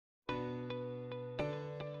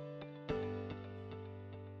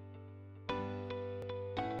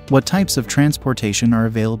What types of transportation are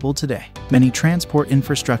available today? Many transport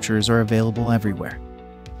infrastructures are available everywhere.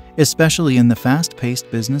 Especially in the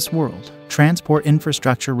fast-paced business world, transport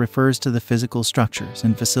infrastructure refers to the physical structures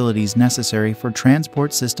and facilities necessary for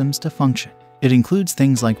transport systems to function. It includes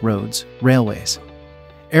things like roads, railways,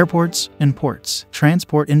 airports, and ports.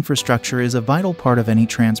 Transport infrastructure is a vital part of any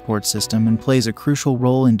transport system and plays a crucial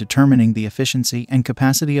role in determining the efficiency and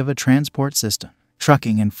capacity of a transport system.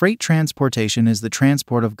 Trucking and freight transportation is the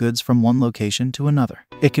transport of goods from one location to another.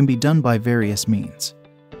 It can be done by various means,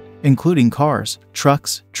 including cars,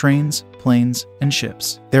 trucks, trains, planes, and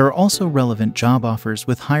ships. There are also relevant job offers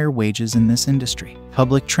with higher wages in this industry.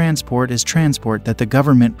 Public transport is transport that the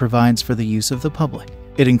government provides for the use of the public.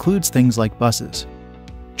 It includes things like buses,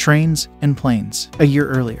 trains, and planes. A year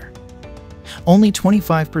earlier, only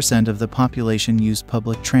 25% of the population used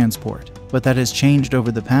public transport, but that has changed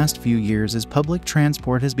over the past few years as public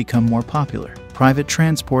transport has become more popular. Private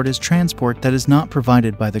transport is transport that is not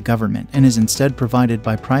provided by the government and is instead provided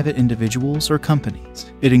by private individuals or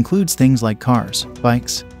companies. It includes things like cars,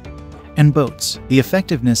 bikes, and boats. The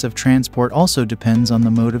effectiveness of transport also depends on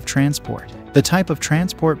the mode of transport. The type of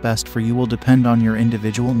transport best for you will depend on your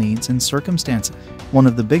individual needs and circumstances. One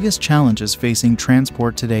of the biggest challenges facing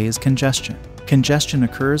transport today is congestion. Congestion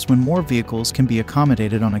occurs when more vehicles can be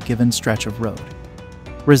accommodated on a given stretch of road,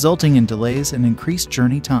 resulting in delays and increased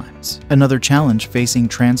journey times. Another challenge facing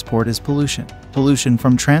transport is pollution. Pollution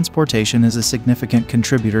from transportation is a significant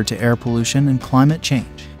contributor to air pollution and climate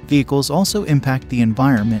change. Vehicles also impact the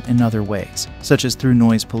environment in other ways, such as through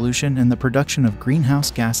noise pollution and the production of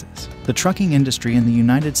greenhouse gases. The trucking industry in the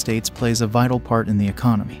United States plays a vital part in the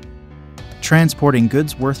economy, transporting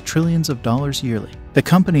goods worth trillions of dollars yearly. The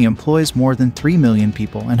company employs more than 3 million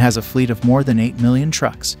people and has a fleet of more than 8 million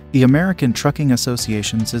trucks. The American Trucking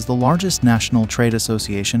Association is the largest national trade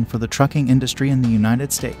association for the trucking industry in the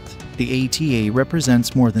United States. The ATA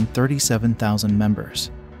represents more than 37,000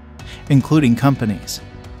 members, including companies,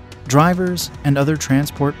 drivers, and other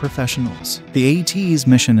transport professionals. The ATA's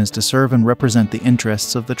mission is to serve and represent the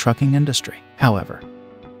interests of the trucking industry. However,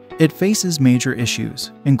 it faces major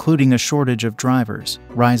issues, including a shortage of drivers,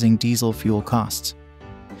 rising diesel fuel costs,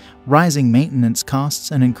 rising maintenance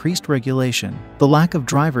costs, and increased regulation. The lack of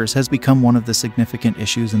drivers has become one of the significant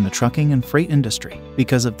issues in the trucking and freight industry.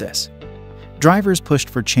 Because of this, drivers pushed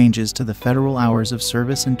for changes to the federal hours of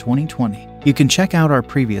service in 2020. You can check out our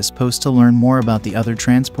previous post to learn more about the other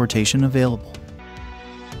transportation available.